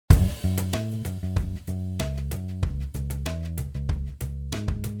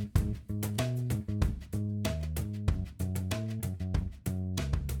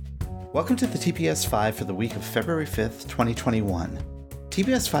Welcome to the TPS5 for the week of February 5th, 2021.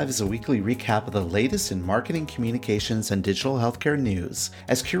 TPS5 is a weekly recap of the latest in marketing, communications, and digital healthcare news,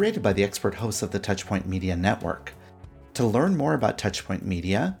 as curated by the expert hosts of the Touchpoint Media Network. To learn more about Touchpoint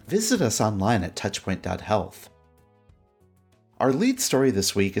Media, visit us online at touchpoint.health. Our lead story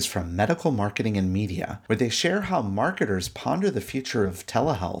this week is from Medical Marketing and Media, where they share how marketers ponder the future of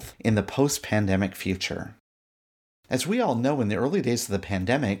telehealth in the post-pandemic future. As we all know, in the early days of the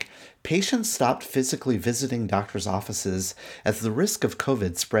pandemic, patients stopped physically visiting doctors' offices as the risk of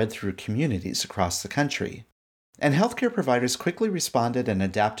COVID spread through communities across the country. And healthcare providers quickly responded and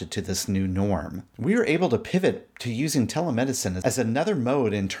adapted to this new norm. We were able to pivot to using telemedicine as another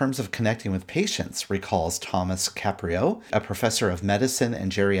mode in terms of connecting with patients, recalls Thomas Caprio, a professor of medicine and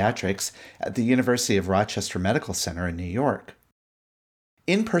geriatrics at the University of Rochester Medical Center in New York.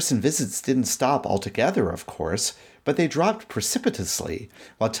 In-person visits didn't stop altogether, of course, but they dropped precipitously,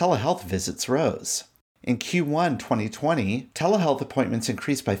 while telehealth visits rose. In Q1 2020, telehealth appointments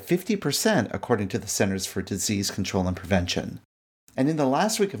increased by 50% according to the Centers for Disease Control and Prevention. And in the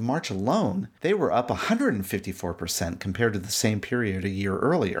last week of March alone, they were up 154% compared to the same period a year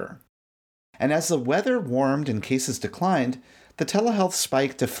earlier. And as the weather warmed and cases declined, the telehealth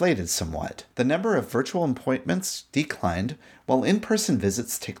spike deflated somewhat. The number of virtual appointments declined, while in-person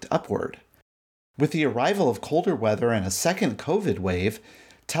visits ticked upward. With the arrival of colder weather and a second COVID wave,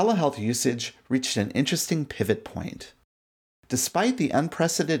 telehealth usage reached an interesting pivot point. Despite the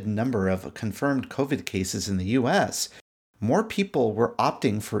unprecedented number of confirmed COVID cases in the US, more people were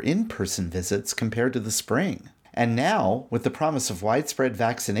opting for in-person visits compared to the spring. And now, with the promise of widespread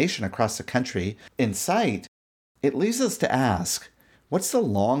vaccination across the country in sight, it leaves us to ask, what's the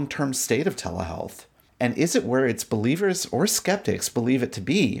long-term state of telehealth? And is it where its believers or skeptics believe it to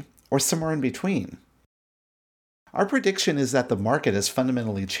be, or somewhere in between? Our prediction is that the market has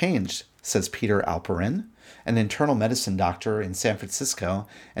fundamentally changed, says Peter Alperin, an internal medicine doctor in San Francisco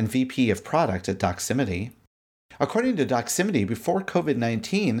and VP of product at Doximity. According to Doximity, before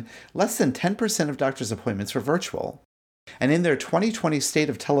COVID-19, less than 10% of doctors' appointments were virtual. And in their 2020 State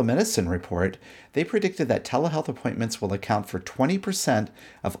of Telemedicine report, they predicted that telehealth appointments will account for 20%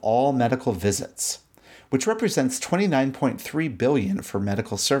 of all medical visits, which represents $29.3 billion for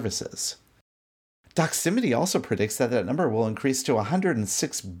medical services. Doximity also predicts that number will increase to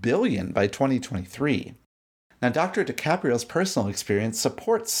 $106 billion by 2023. Now, Dr. DiCaprio's personal experience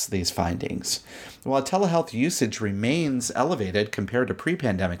supports these findings. While telehealth usage remains elevated compared to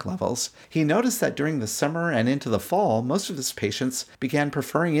pre-pandemic levels, he noticed that during the summer and into the fall, most of his patients began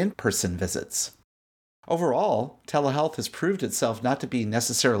preferring in-person visits. Overall, telehealth has proved itself not to be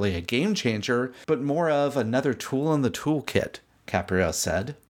necessarily a game changer, but more of another tool in the toolkit, Caprio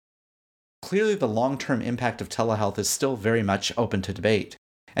said. Clearly, the long-term impact of telehealth is still very much open to debate,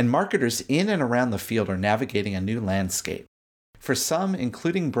 and marketers in and around the field are navigating a new landscape. For some,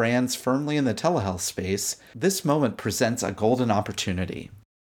 including brands firmly in the telehealth space, this moment presents a golden opportunity.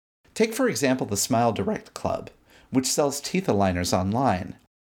 Take, for example, the Smile Direct Club, which sells teeth aligners online.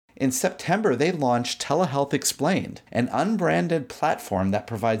 In September, they launched Telehealth Explained, an unbranded platform that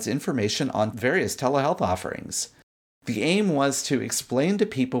provides information on various telehealth offerings. The aim was to explain to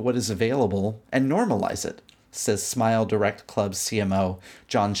people what is available and normalize it, says Smile Direct Club CMO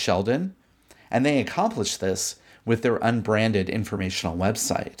John Sheldon, and they accomplished this with their unbranded informational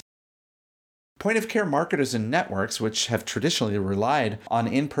website. Point-of-care marketers and networks, which have traditionally relied on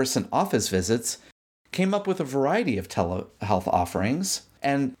in-person office visits, came up with a variety of telehealth offerings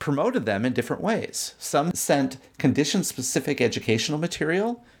and promoted them in different ways. Some sent condition-specific educational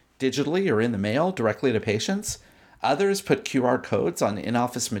material, digitally or in the mail, directly to patients. Others put QR codes on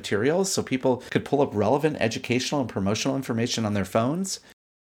in-office materials so people could pull up relevant educational and promotional information on their phones.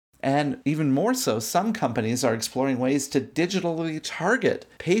 And even more so, some companies are exploring ways to digitally target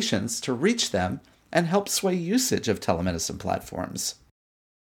patients to reach them and help sway usage of telemedicine platforms.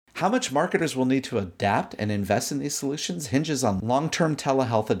 How much marketers will need to adapt and invest in these solutions hinges on long-term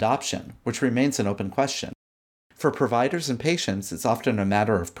telehealth adoption, which remains an open question. For providers and patients, it's often a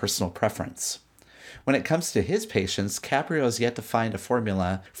matter of personal preference. When it comes to his patients, Caprio has yet to find a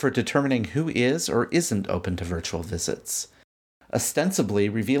formula for determining who is or isn't open to virtual visits. Ostensibly,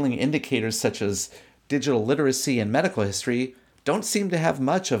 revealing indicators such as digital literacy and medical history don't seem to have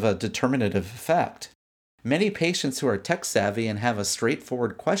much of a determinative effect. Many patients who are tech-savvy and have a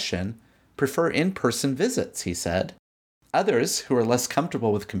straightforward question prefer in-person visits, he said. Others, who are less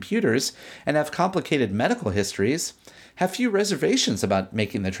comfortable with computers and have complicated medical histories, have few reservations about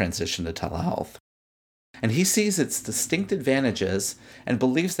making the transition to telehealth. And he sees its distinct advantages and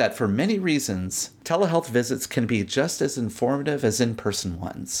believes that for many reasons, telehealth visits can be just as informative as in-person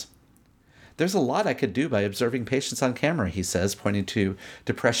ones. There's a lot I could do by observing patients on camera, he says, pointing to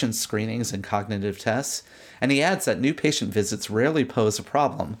depression screenings and cognitive tests. And he adds that new patient visits rarely pose a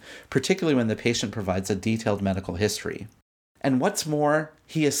problem, particularly when the patient provides a detailed medical history. And what's more,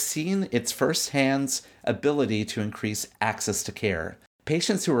 he has seen its firsthand ability to increase access to care.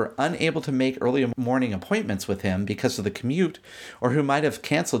 Patients who were unable to make early morning appointments with him because of the commute, or who might have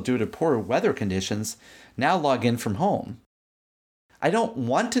canceled due to poor weather conditions, now log in from home. I don't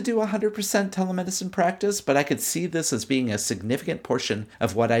want to do 100% telemedicine practice, but I could see this as being a significant portion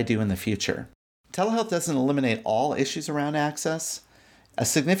of what I do in the future. Telehealth doesn't eliminate all issues around access. A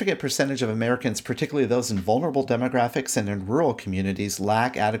significant percentage of Americans, particularly those in vulnerable demographics and in rural communities,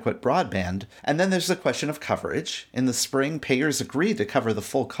 lack adequate broadband. And then there's the question of coverage. In the spring, payers agreed to cover the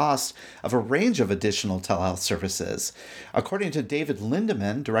full cost of a range of additional telehealth services. According to David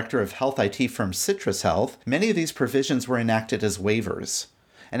Lindemann, director of health IT firm Citrus Health, many of these provisions were enacted as waivers.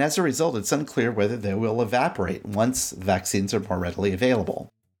 And as a result, it's unclear whether they will evaporate once vaccines are more readily available.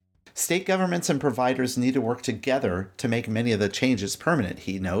 State governments and providers need to work together to make many of the changes permanent,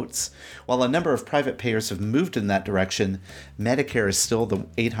 he notes. While a number of private payers have moved in that direction, Medicare is still the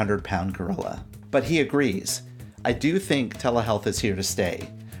 800-pound gorilla. But he agrees. I do think telehealth is here to stay.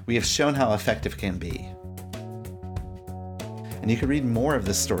 We have shown how effective it can be. And you can read more of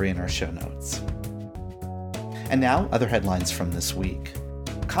this story in our show notes. And now, other headlines from this week.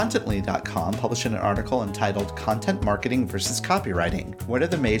 Contently.com published an article entitled Content Marketing versus Copywriting. What are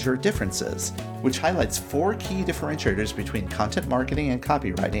the major differences? Which highlights 4 key differentiators between content marketing and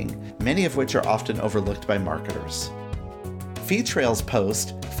copywriting, many of which are often overlooked by marketers. FeedTrail's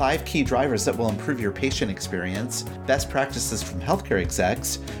post, 5 key drivers that will improve your patient experience, best practices from healthcare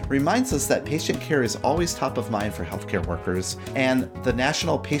execs, reminds us that patient care is always top of mind for healthcare workers, and the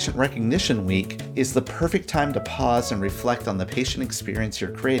National Patient Recognition Week is the perfect time to pause and reflect on the patient experience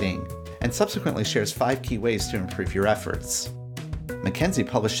you're creating, and subsequently shares 5 key ways to improve your efforts. McKinsey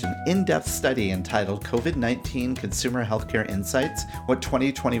published an in-depth study entitled COVID-19 Consumer Healthcare Insights, What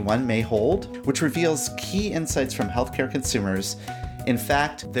 2021 May Hold, which reveals key insights from healthcare consumers. In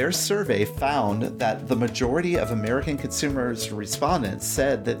fact, their survey found that the majority of American consumers respondents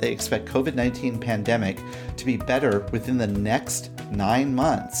said that they expect COVID-19 pandemic to be better within the next 9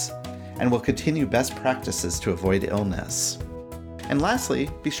 months and will continue best practices to avoid illness. And lastly,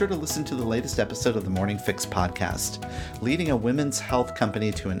 be sure to listen to the latest episode of the Morning Fix podcast, leading a women's health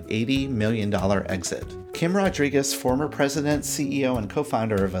company to an $80 million exit. Kim Rodriguez, former president, CEO, and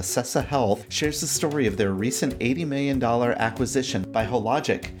co-founder of Acessa Health, shares the story of their recent $80 million acquisition by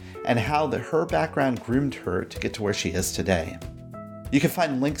Hologic and how her background groomed her to get to where she is today. You can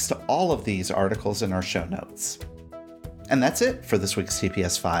find links to all of these articles in our show notes. And that's it for this week's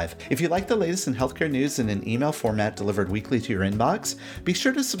TPS5. If you like the latest in healthcare news in an email format delivered weekly to your inbox, be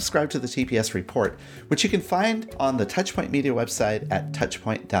sure to subscribe to the TPS Report, which you can find on the Touchpoint Media website at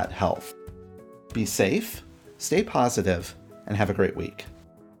touchpoint.health. Be safe, stay positive, and have a great week.